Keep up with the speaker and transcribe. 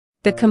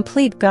The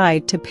complete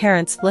guide to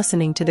parents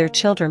listening to their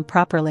children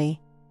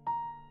properly.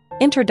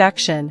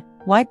 Introduction: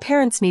 Why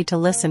parents need to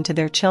listen to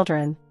their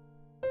children.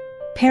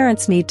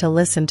 Parents need to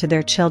listen to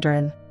their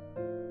children.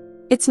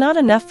 It's not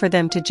enough for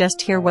them to just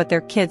hear what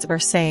their kids are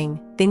saying,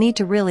 they need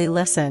to really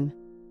listen.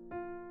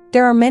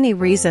 There are many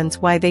reasons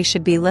why they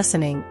should be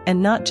listening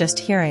and not just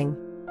hearing.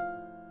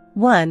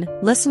 1.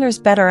 Listeners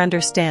better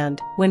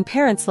understand. When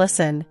parents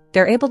listen,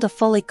 they're able to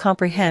fully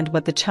comprehend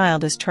what the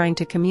child is trying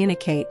to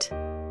communicate.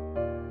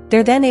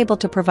 They're then able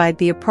to provide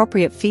the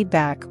appropriate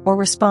feedback or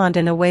respond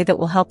in a way that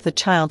will help the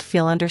child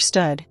feel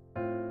understood.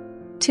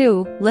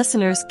 2.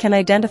 Listeners can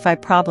identify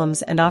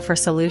problems and offer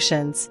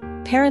solutions.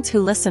 Parents who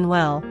listen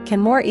well can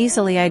more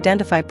easily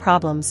identify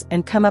problems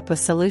and come up with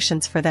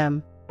solutions for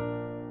them.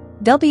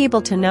 They'll be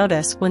able to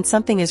notice when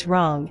something is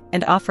wrong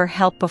and offer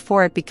help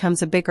before it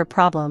becomes a bigger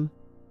problem.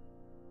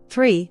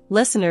 3.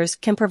 Listeners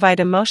can provide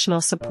emotional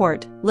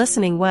support.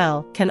 Listening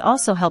well can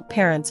also help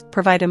parents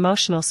provide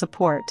emotional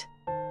support.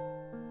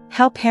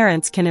 How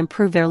parents can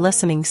improve their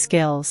listening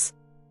skills.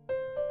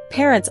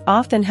 Parents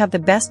often have the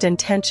best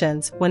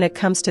intentions when it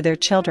comes to their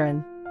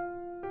children.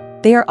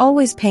 They are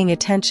always paying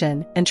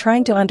attention and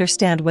trying to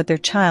understand what their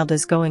child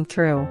is going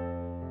through.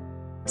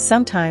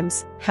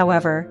 Sometimes,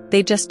 however,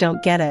 they just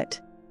don't get it.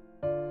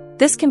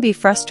 This can be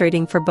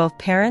frustrating for both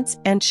parents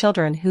and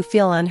children who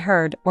feel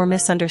unheard or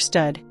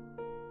misunderstood.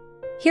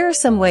 Here are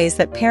some ways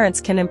that parents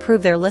can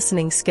improve their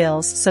listening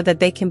skills so that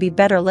they can be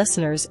better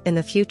listeners in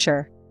the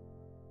future.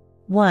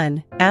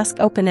 1. Ask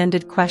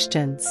open-ended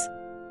questions.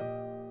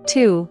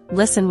 2.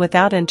 Listen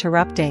without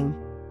interrupting.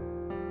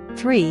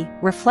 3.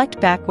 Reflect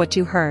back what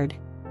you heard.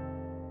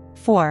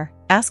 4.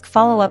 Ask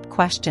follow-up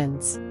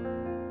questions.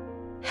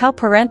 How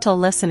parental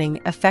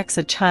listening affects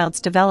a child's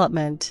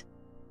development.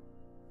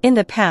 In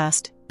the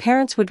past,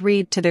 parents would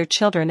read to their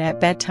children at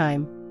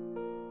bedtime.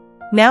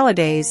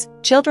 Nowadays,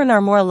 children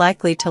are more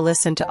likely to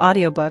listen to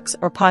audiobooks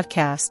or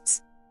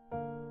podcasts.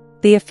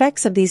 The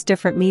effects of these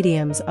different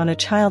mediums on a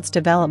child's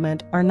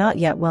development are not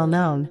yet well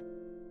known.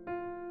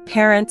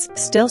 Parents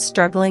still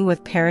struggling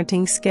with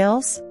parenting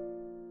skills?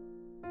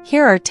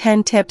 Here are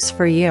 10 tips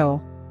for you.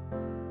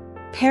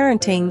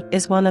 Parenting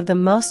is one of the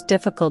most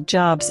difficult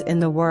jobs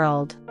in the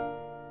world.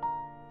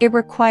 It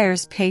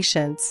requires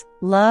patience,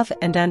 love,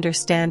 and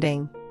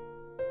understanding.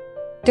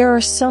 There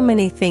are so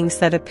many things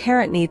that a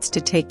parent needs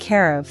to take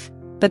care of,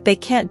 but they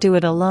can't do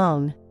it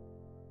alone.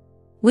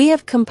 We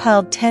have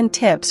compiled 10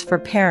 tips for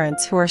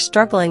parents who are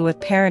struggling with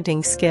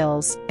parenting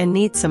skills and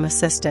need some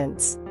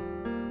assistance.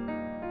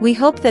 We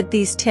hope that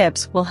these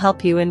tips will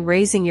help you in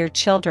raising your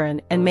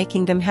children and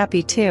making them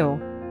happy too.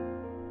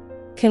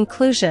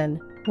 Conclusion: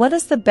 What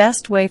is the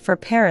best way for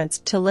parents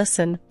to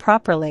listen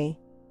properly?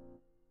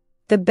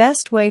 The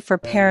best way for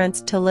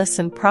parents to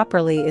listen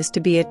properly is to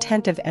be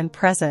attentive and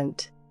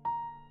present.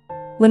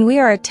 When we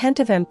are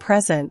attentive and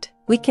present,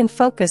 we can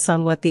focus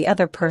on what the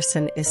other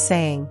person is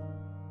saying.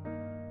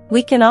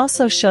 We can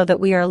also show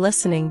that we are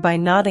listening by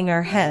nodding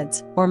our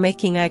heads or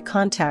making eye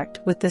contact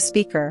with the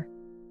speaker.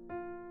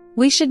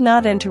 We should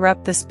not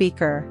interrupt the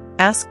speaker,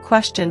 ask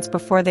questions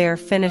before they are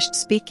finished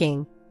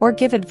speaking, or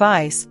give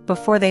advice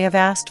before they have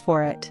asked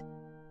for it.